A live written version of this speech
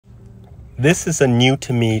This is a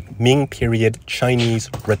new-to-me Ming period Chinese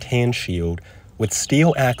rattan shield with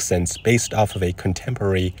steel accents based off of a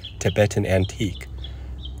contemporary Tibetan antique.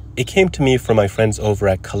 It came to me from my friends over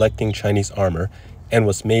at Collecting Chinese Armor and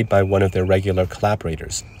was made by one of their regular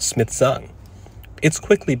collaborators, Smith Zhang. It's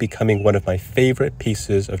quickly becoming one of my favorite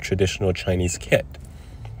pieces of traditional Chinese kit.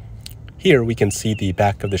 Here we can see the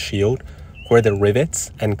back of the shield, where the rivets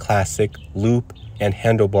and classic loop and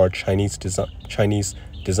handlebar Chinese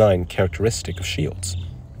design characteristic of shields.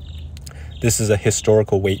 This is a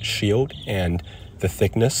historical weight shield, and the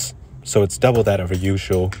thickness, so it's double that of a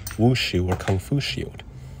usual wushu or kung fu shield.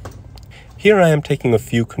 Here I am taking a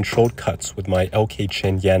few controlled cuts with my LK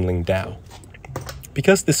Chen Yanling Dao.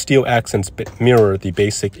 Because the steel accents mirror the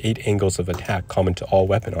basic 8 angles of attack common to all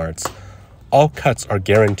weapon arts, all cuts are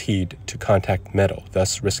guaranteed to contact metal,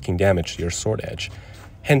 thus risking damage to your sword edge.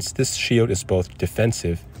 Hence, this shield is both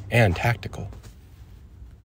defensive and tactical.